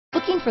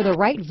Looking for the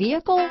right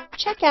vehicle?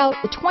 Check out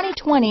the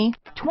 2020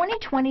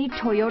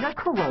 Toyota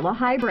Corolla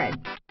Hybrid.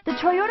 The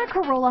Toyota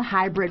Corolla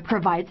Hybrid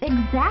provides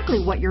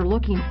exactly what you're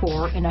looking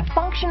for in a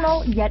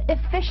functional yet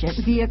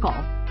efficient vehicle.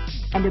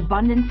 An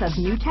abundance of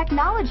new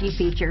technology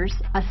features,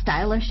 a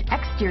stylish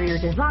exterior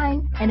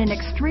design, and an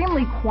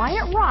extremely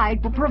quiet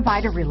ride will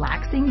provide a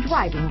relaxing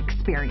driving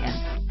experience.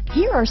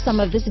 Here are some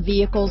of this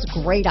vehicle's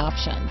great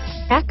options: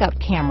 backup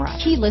camera,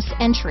 keyless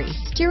entry,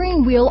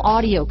 steering wheel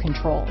audio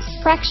controls,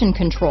 traction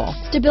control,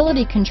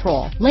 stability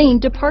control, lane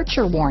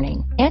departure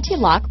warning,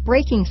 anti-lock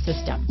braking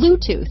system,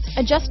 Bluetooth,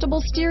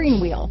 adjustable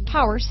steering wheel,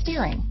 power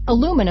steering,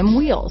 aluminum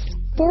wheels,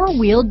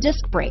 four-wheel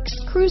disc brakes,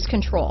 cruise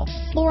control,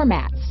 floor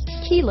mats,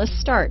 keyless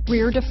start,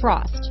 rear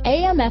defrost,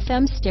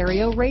 AM/FM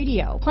stereo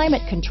radio,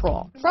 climate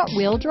control,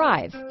 front-wheel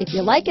drive. If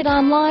you like it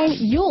online,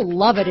 you'll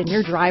love it in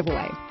your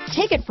driveway.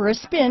 Take it for a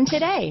spin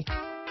today.